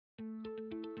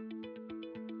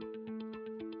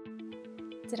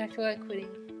did I feel like quitting?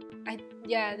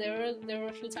 Yeah, there were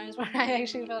a few times where I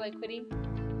actually felt like quitting,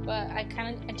 but I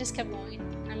just kept going.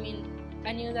 I mean,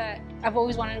 I knew that I've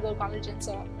always wanted to go to college, and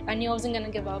so I knew I wasn't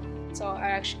gonna give up. So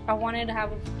I wanted to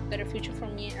have a better future for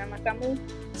me and my family.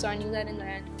 So I knew that in the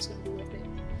end it was gonna be worth it.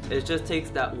 It just takes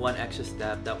that one extra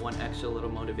step, that one extra little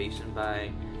motivation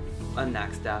by a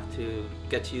NAC staff to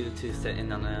get you to sit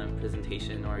in on a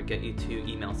presentation or get you to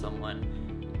email someone,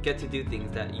 get to do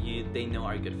things that they know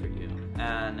are good for you.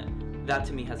 And that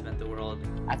to me has meant the world.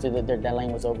 After their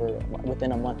deadline was over,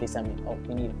 within a month they sent me, oh,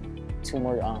 we need 2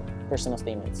 more personal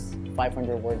statements,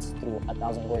 500 words through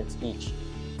 1,000 words each.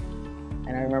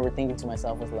 And I remember thinking to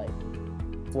myself, was like,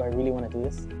 do I really want to do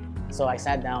this? So I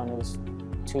sat down, it was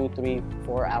 2, 3,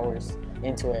 4 hours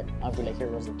into it. I'll be like, here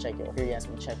was the check it, or here you ask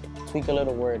me to check it. Tweak a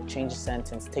little word, change a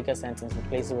sentence, take a sentence,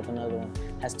 replace it with another one,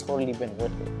 has totally been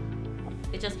worth it.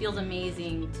 It just feels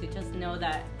amazing to just know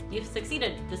that you've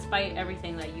succeeded despite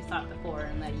everything that you thought before,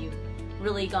 and that you've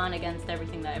really gone against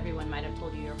everything that everyone might have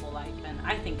told you your whole life. And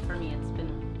I think for me it's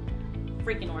been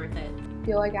freaking worth it. I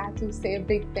feel like I have to say a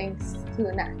big thanks to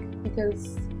the NAC,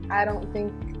 because I don't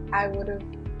think I would have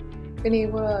been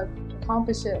able to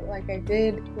accomplish it like I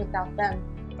did without them.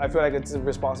 I feel like it's a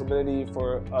responsibility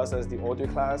for us as the older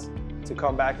class to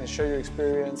come back and share your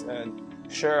experience and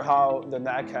share how the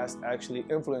NAC has actually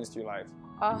influenced your life.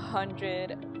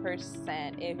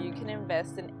 100%. If you can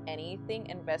invest in anything,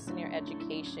 invest in your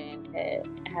education.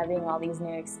 Having all these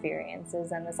new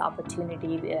experiences and this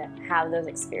opportunity to have those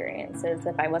experiences,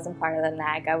 if I wasn't part of the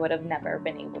NAC, I would have never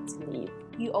been able to leave.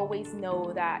 You always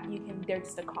know that they're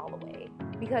just a call away.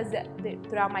 Because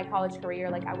throughout my college career,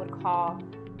 like I would call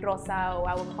Rosa or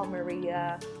I would call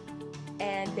Maria,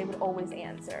 and they would always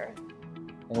answer.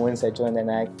 And once I joined the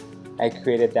NAC, I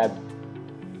created that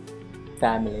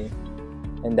family.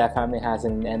 And that family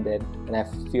hasn't ended, and I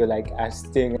feel like I'm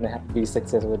still gonna be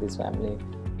successful with this family.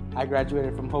 I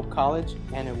graduated from Hope College,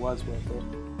 and it was worth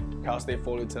it. Cal State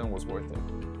Fullerton was worth it.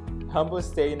 Humboldt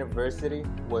State University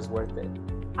was worth it.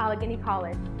 Allegheny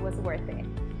College was worth it.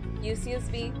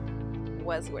 UCSB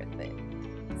was worth it.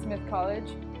 Smith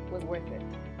College was worth it.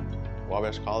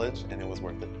 Wabash College, and it was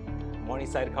worth it.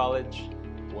 Morningside College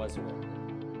was worth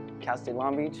it. Cal State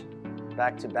Long Beach,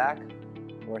 back to back,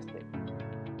 worth it.